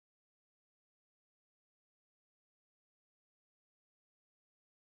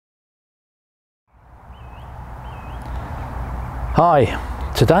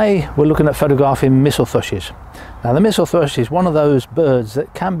Hi, today we're looking at photographing mistle thrushes. Now the mistle thrush is one of those birds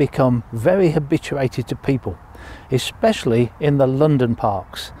that can become very habituated to people, especially in the London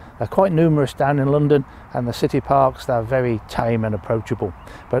parks. They're quite numerous down in London, and the city parks they're very tame and approachable.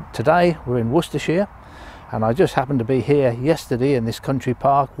 But today we're in Worcestershire, and I just happened to be here yesterday in this country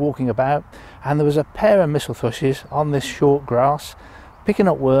park walking about, and there was a pair of mistle thrushes on this short grass picking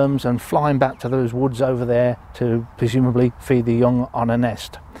up worms and flying back to those woods over there to presumably feed the young on a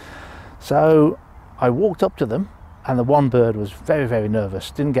nest. So I walked up to them, and the one bird was very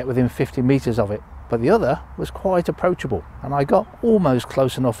nervous, didn't get within 50 meters of it, but the other was quite approachable, and I got almost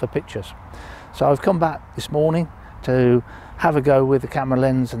close enough for pictures. So I've come back this morning to have a go with the camera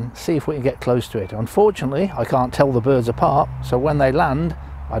lens and see if we can get close to it. Unfortunately, I can't tell the birds apart, so when they land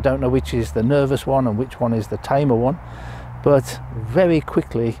I don't know which is the nervous one and which one is the tamer one, but very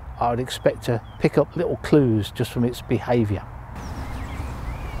quickly I would expect to pick up little clues just from its behaviour.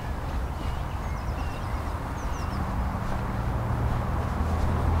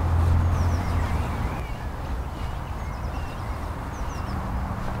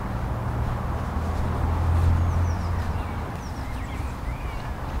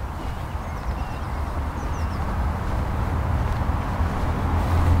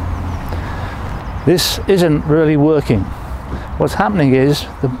 This isn't really working. What's happening is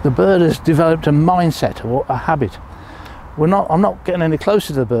the bird has developed a mindset or a habit. I'm not getting any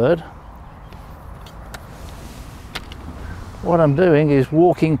closer to the bird. What I'm doing is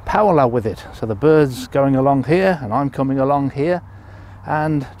walking parallel with it. So the bird's going along here and I'm coming along here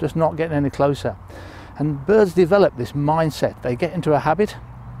and just not getting any closer. And birds develop this mindset. They get into a habit,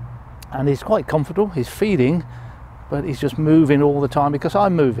 and he's quite comfortable. He's feeding, but he's just moving all the time because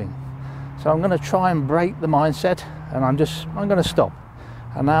I'm moving. So I'm going to try and break the mindset, and I'm going to stop.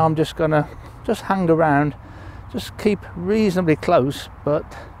 And now I'm just going to hang around, just keep reasonably close, but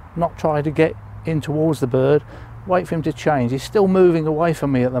not try to get in towards the bird. Wait for him to change. He's still moving away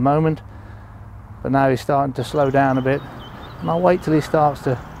from me at the moment, but now he's starting to slow down a bit. And I'll wait till he starts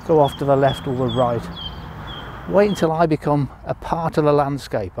to go off to the left or the right. Wait until I become a part of the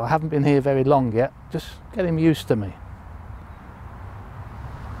landscape. I haven't been here very long yet. Just get him used to me.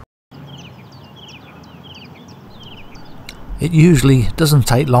 It usually doesn't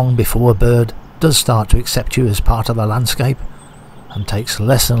take long before a bird does start to accept you as part of the landscape and takes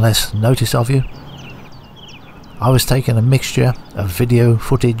less and less notice of you. I was taking a mixture of video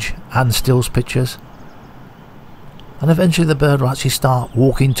footage and stills pictures, and eventually the bird will actually start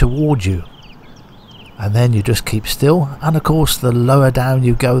walking towards you, and then you just keep still, and of course the lower down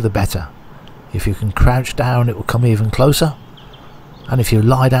you go the better. If you can crouch down it will come even closer, and if you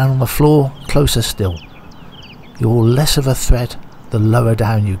lie down on the floor, closer still. You're less of a threat the lower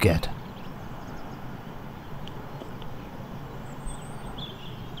down you get.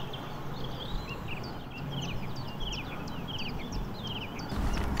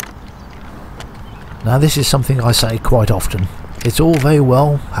 Now this is something I say quite often. It's all very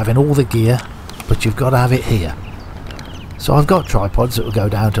well having all the gear, but you've got to have it here. So I've got tripods that will go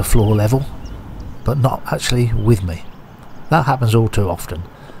down to floor level, but not actually with me. That happens all too often.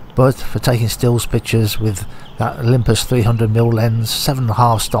 But for taking stills pictures with that Olympus 300mm lens,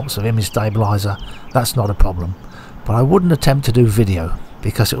 7.5 stops of image stabilizer, that's not a problem. But I wouldn't attempt to do video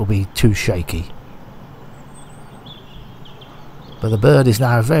because it will be too shaky. But the bird is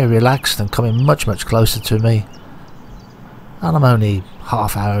now very relaxed and coming much closer to me, and I'm only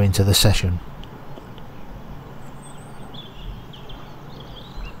half hour into the session.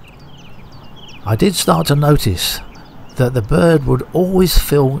 I did start to notice that the bird would always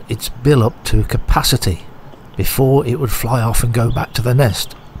fill its bill up to capacity before it would fly off and go back to the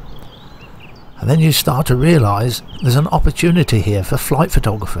nest. And then you start to realise there's an opportunity here for flight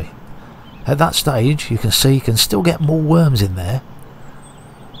photography. At that stage you can see you can still get more worms in there,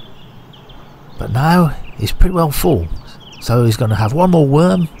 but now he's pretty well full, so he's going to have one more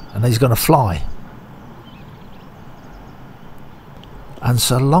worm and he's going to fly. And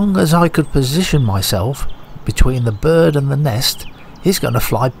so long as I could position myself between the bird and the nest, he's going to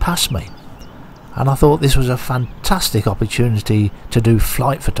fly past me. And I thought this was a fantastic opportunity to do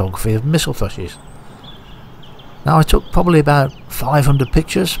flight photography of mistle thrushes. Now I took probably about 500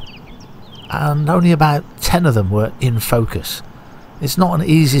 pictures, and only about 10 of them were in focus. It's not an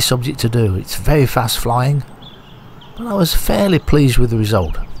easy subject to do, it's very fast flying, but I was fairly pleased with the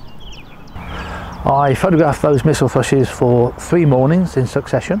result. I photographed those mistle thrushes for 3 mornings in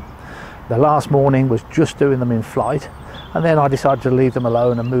succession. The last morning was just doing them in flight, and then I decided to leave them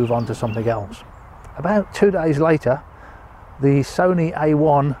alone and move on to something else. About 2 days later, the Sony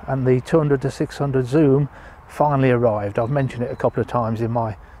A1 and the 200 to 600 zoom finally arrived. I've mentioned it a couple of times in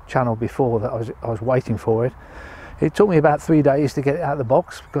my channel before that I was waiting for it. It took me about 3 days to get it out of the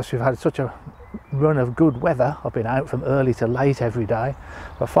box because we've had such a run of good weather. I've been out from early to late every day,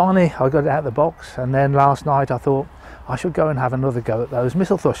 but finally I got it out of the box, and then last night I thought I should go and have another go at those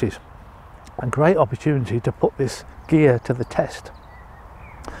Mistle thrushes. A great opportunity to put this gear to the test.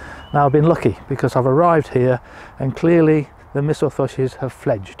 Now I've been lucky because I've arrived here and clearly the Mistle thrushes have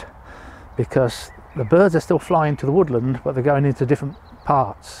fledged, because the birds are still flying to the woodland, but they're going into different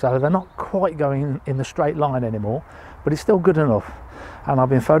parts, so they're not quite going in the straight line anymore, but it's still good enough. And I've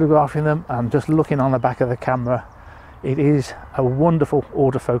been photographing them and just looking on the back of the camera. It is a wonderful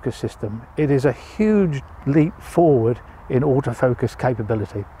autofocus system. It is a huge leap forward in autofocus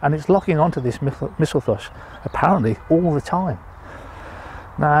capability, and it's locking onto this Mistle thrush apparently all the time.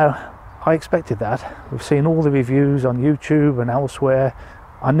 Now I expected that. We've seen all the reviews on YouTube and elsewhere.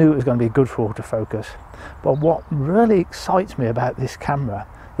 I knew it was going to be good for autofocus, but what really excites me about this camera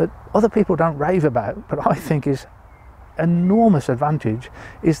that other people don't rave about, but I think is enormous advantage,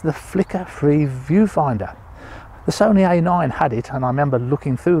 is the flicker-free viewfinder. The Sony A9 had it, and I remember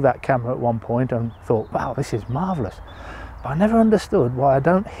looking through that camera at one point and thought, wow, this is marvellous. But I never understood why I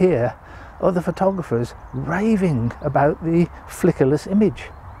don't hear other photographers raving about the flickerless image.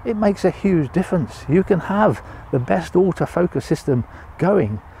 It makes a huge difference. You can have the best autofocus system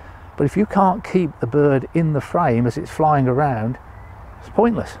going, but if you can't keep the bird in the frame as it's flying around, it's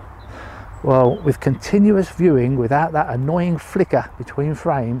pointless. Well, with continuous viewing without that annoying flicker between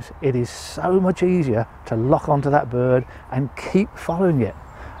frames, it is so much easier to lock onto that bird and keep following it.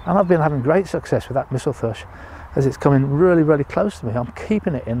 And I've been having great success with that Mistle thrush. As it's coming really, really close to me, I'm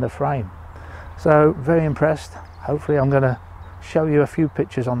keeping it in the frame. So very impressed. Hopefully I'm going to show you a few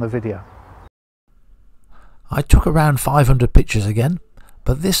pictures on the video. I took around 500 pictures again,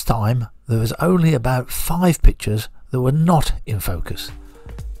 but this time there was only about 5 pictures that were not in focus.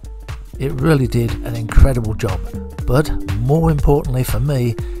 It really did an incredible job, but more importantly for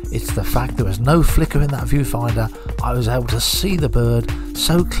me, it's the fact there was no flicker in that viewfinder. I was able to see the bird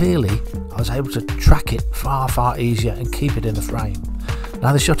so clearly, I was able to track it far easier and keep it in the frame.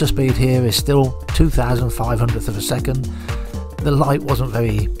 Now the shutter speed here is still 2,500th of a second. The light wasn't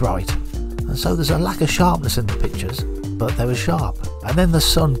very bright, and so there's a lack of sharpness in the pictures, but they were sharp. And then the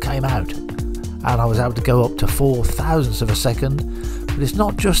sun came out, and I was able to go up to 4,000ths of a second. But it's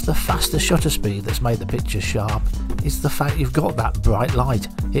not just the faster shutter speed that's made the pictures sharp, it's the fact you've got that bright light.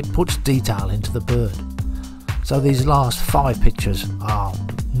 It puts detail into the bird. So these last 5 pictures are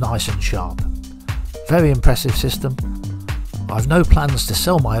nice and sharp. Very impressive system. I've no plans to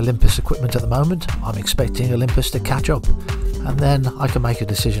sell my Olympus equipment at the moment. I'm expecting Olympus to catch up, and then I can make a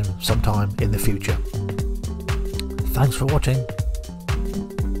decision sometime in the future. Thanks for watching.